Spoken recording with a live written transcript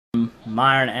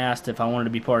Myron asked if I wanted to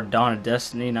be part of Dawn of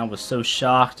Destiny, and I was so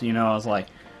shocked. You know, I was like,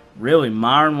 really?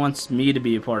 Myron wants me to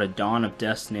be a part of Dawn of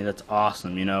Destiny? That's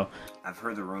awesome, you know? I've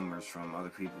heard the rumors from other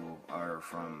people or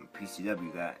from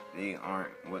PCW that they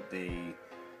aren't what they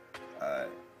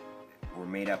were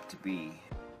made up to be.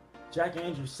 Jack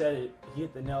Andrews said it. He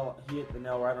hit the nail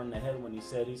right on the head when he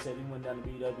said he went down to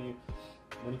BEW.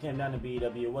 When he came down to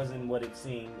BEW, it wasn't what it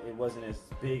seemed. It wasn't as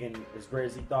big and as great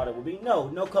as he thought it would be.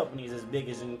 No company is as big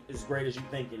as great as you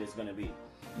think it is going to be.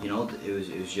 You know, it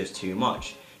was just too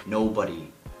much.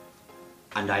 Nobody,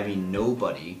 and I mean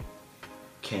nobody,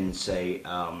 can say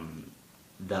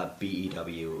that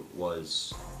BEW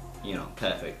was, you know,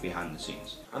 perfect behind the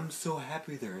scenes. I'm so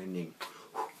happy they're ending.